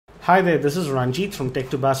Hi there, this is Ranjit from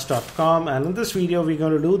tech2buzz.com, and in this video we're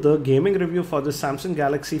going to do the gaming review for the Samsung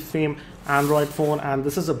Galaxy Fame Android phone. And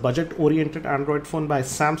this is a budget oriented Android phone by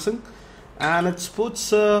Samsung, and it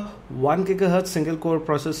sports a 1 GHz single core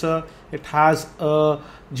processor. It has a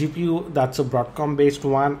GPU that's a Broadcom based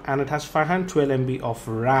one, and it has 512 MB of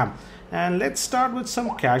RAM. And let's start with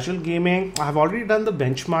some casual gaming. I have already done the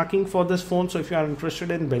benchmarking for this phone, so if you are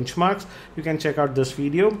interested in benchmarks you can check out this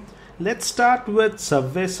video. Let's start with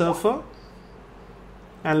Subway Surfer,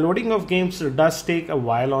 and loading of games does take a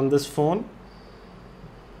while on this phone.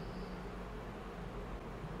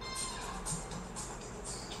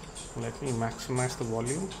 Let me maximize the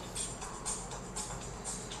volume.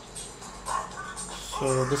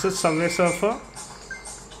 So this is Subway Surfer,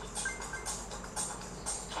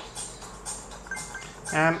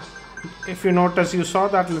 and if you notice, you saw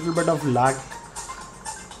that little bit of lag.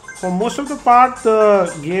 For most of the part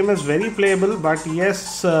the game is very playable, but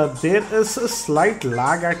yes, there is a slight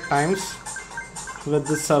lag at times with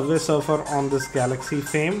the Subway Surfer on this Galaxy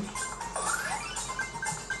Fame.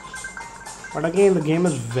 But again, the game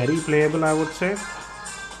is very playable, I would say.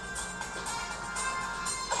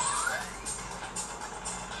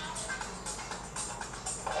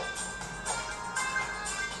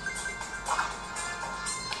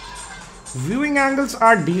 Viewing angles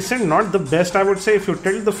are decent, not the best, I would say. If you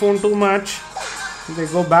tilt the phone too much, they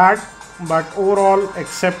go bad, but overall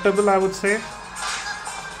acceptable, I would say.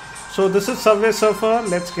 So this is Subway Surfer.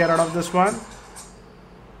 Let's get out of this one.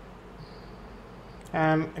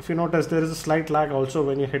 And if you notice, there is a slight lag also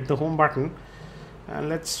when you hit the home button. And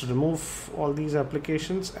let's remove all these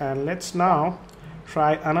applications, and let's now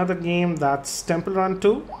try another game, that's Temple Run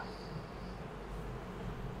 2.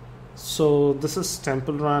 So this is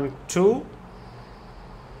Temple Run 2.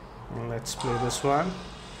 Let's play this one.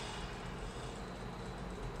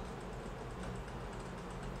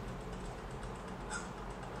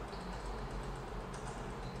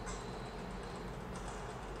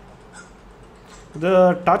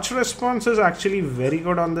 The touch response is actually very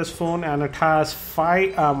good on this phone, and it has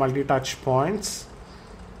 5 multi-touch points.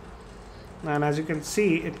 And as you can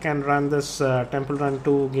see, it can run this Temple Run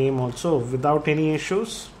 2 game also without any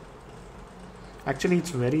issues. Actually, it's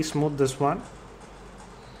very smooth, this one.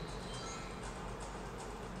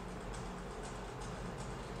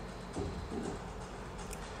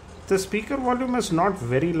 The speaker volume is not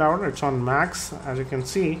very loud, it's on max, as you can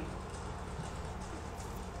see.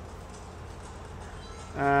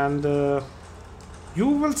 And you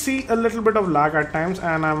will see a little bit of lag at times,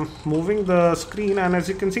 and I'm moving the screen, and as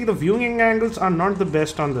you can see, the viewing angles are not the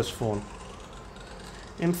best on this phone.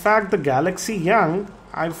 In fact, the Galaxy Young,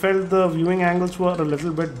 I felt the viewing angles were a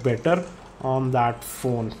little bit better on that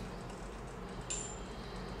phone.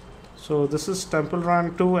 So this is Temple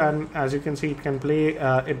Run 2, and as you can see, it can play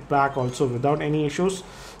it back also without any issues.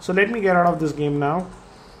 So let me get out of this game now.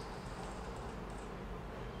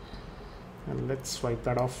 And let's swipe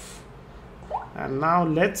that off. And now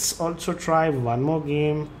let's also try one more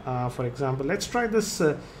game. For example, let's try this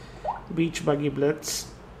Beach Buggy Blitz.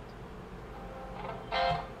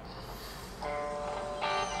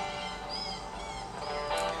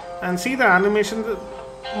 And see the animation,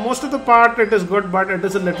 most of the part it is good, but it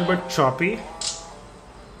is a little bit choppy.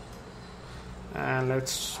 And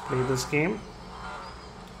let's play this game.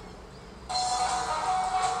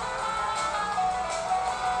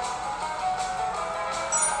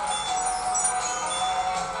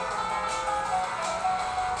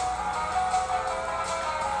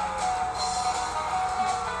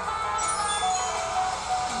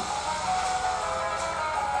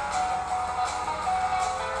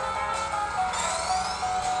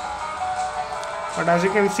 But as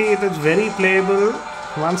you can see, it is very playable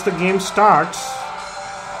once the game starts.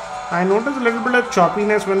 I notice a little bit of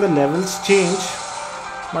choppiness when the levels change,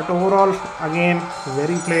 but overall, again,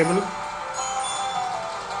 very playable.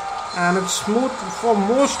 And it's smooth for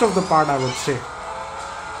most of the part, I would say.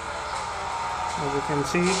 As you can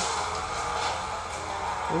see.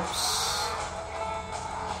 Oops.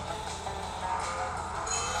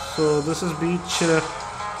 So this is Beach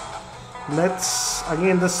Blitz.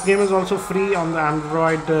 Again, this game is also free on the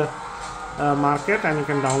Android market, and you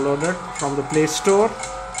can download it from the Play Store.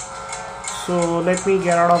 So let me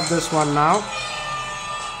get out of this one now.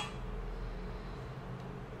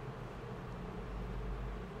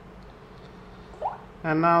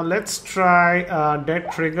 And now let's try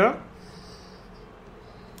Dead Trigger.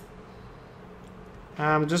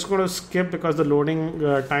 I'm just going to skip because the loading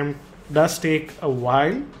time does take a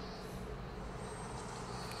while.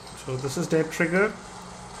 So this is Dead Trigger.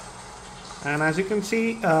 And as you can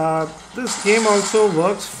see, this game also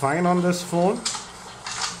works fine on this phone.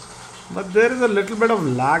 but there is a little bit of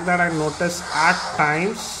lag that I notice at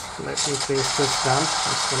times. Let me place this down.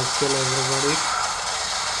 It's gonna kill everybody.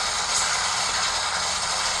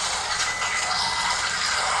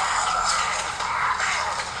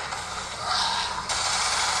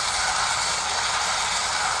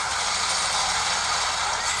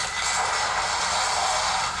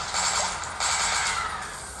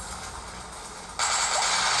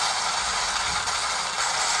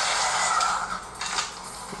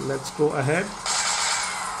 Let's go ahead.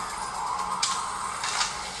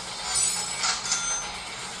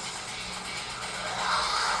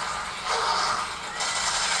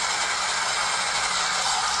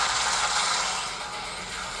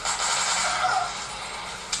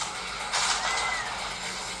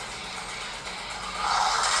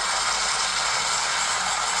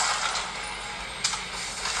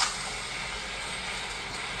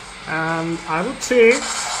 And I would say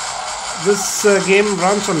this game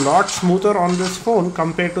runs a lot smoother on this phone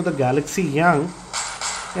compared to the Galaxy Young.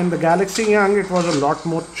 In the Galaxy Young, it was a lot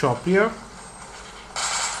more choppier,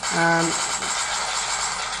 and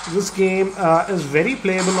this game is very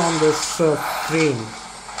playable on this frame.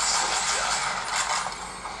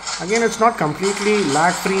 Again, it's not completely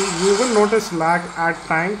lag free. You will notice lag at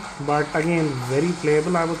times, but again, very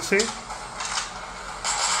playable, I would say.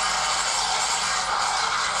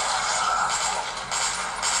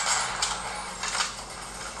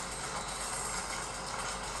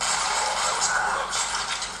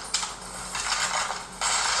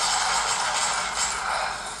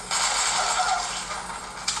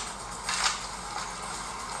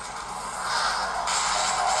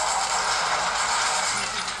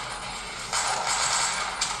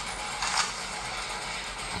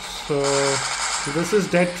 So this is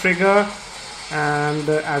dead trigger, and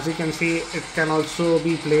as you can see, it can also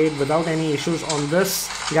be played without any issues on this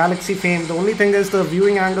Galaxy Fame. The only thing is the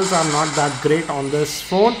viewing angles are not that great on this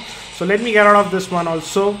phone. So let me get out of this one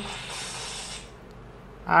also.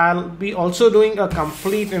 I'll be also doing a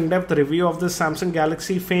complete in-depth review of this Samsung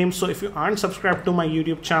Galaxy Fame. So if you aren't subscribed to my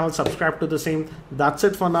YouTube channel, subscribe to the same. That's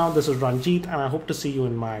it for now. This is Ranjit, and I hope to see you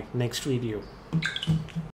in my next video.